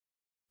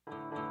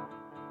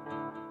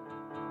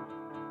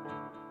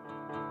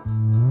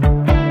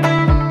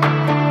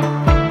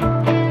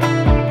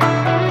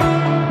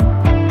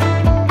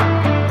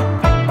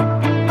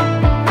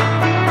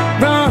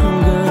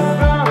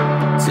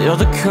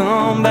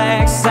turn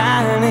back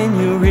sign in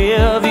your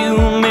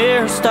rearview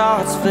mirror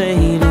starts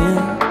fading.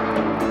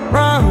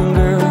 Run,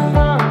 girl,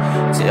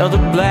 till the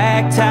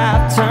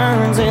blacktop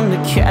turns into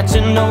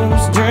catching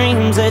those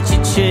dreams that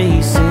you're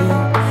chasing.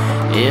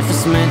 If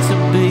it's meant to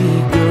be,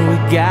 girl, we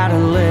gotta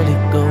let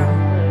it go.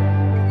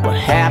 What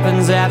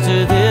happens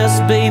after this,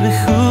 baby,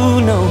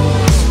 who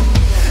knows?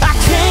 I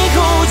can't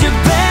hold you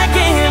back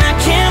and I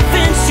can't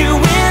fence you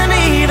in,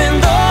 even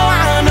though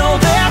I know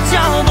that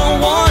you're the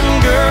one,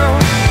 girl.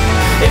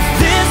 If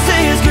this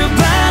is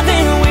goodbye,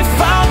 then we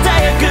fought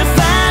that good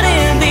fight.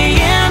 In the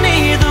end,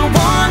 either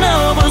one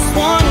of us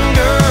won,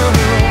 girl.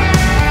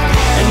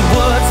 And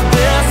what's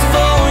best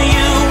for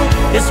you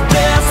is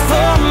best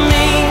for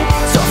me.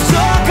 So if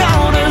you're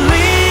gonna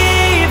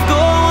leave, go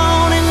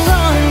on and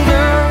run,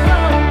 girl.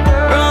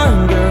 Run,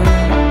 girl.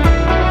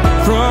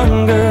 Run,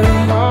 girl.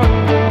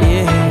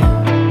 Yeah.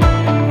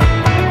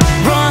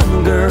 Run,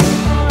 girl.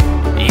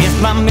 If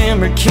my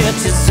memory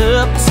catches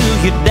up to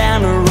you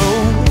down the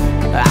road,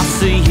 I'll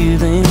see you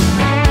then.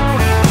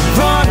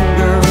 Run,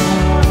 girl.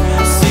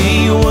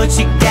 See what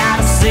you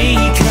gotta see.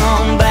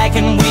 Come back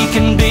and we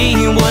can be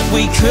what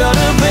we could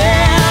have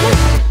been.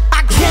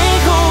 I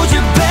can't hold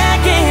you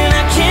back and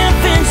I can't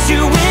fence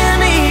you in,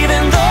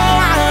 even though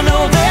I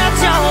know that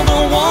you're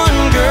the one,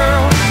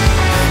 girl.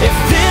 If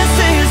this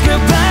is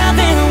goodbye,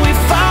 then we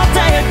fought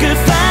that good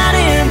fight.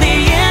 In the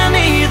end,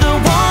 either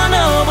one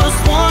of us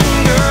won,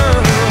 girl.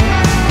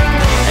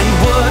 And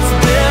what's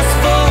best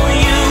for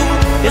you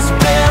is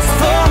best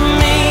for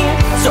me.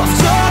 So if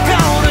you're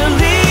gonna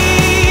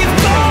leave,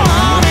 go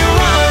on and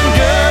run,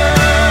 girl.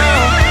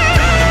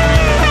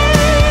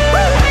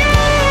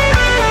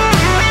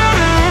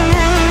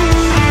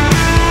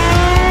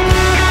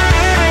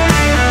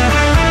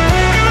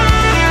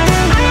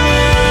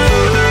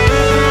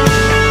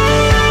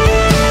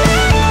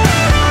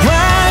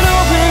 Wide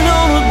open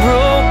on a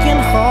broken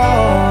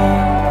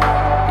heart.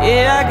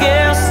 Yeah, I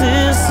guess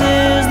this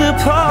is the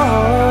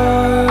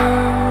part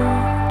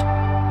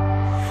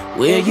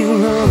where you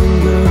run,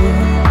 girl.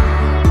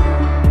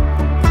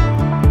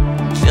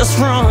 Just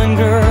run,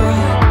 girl.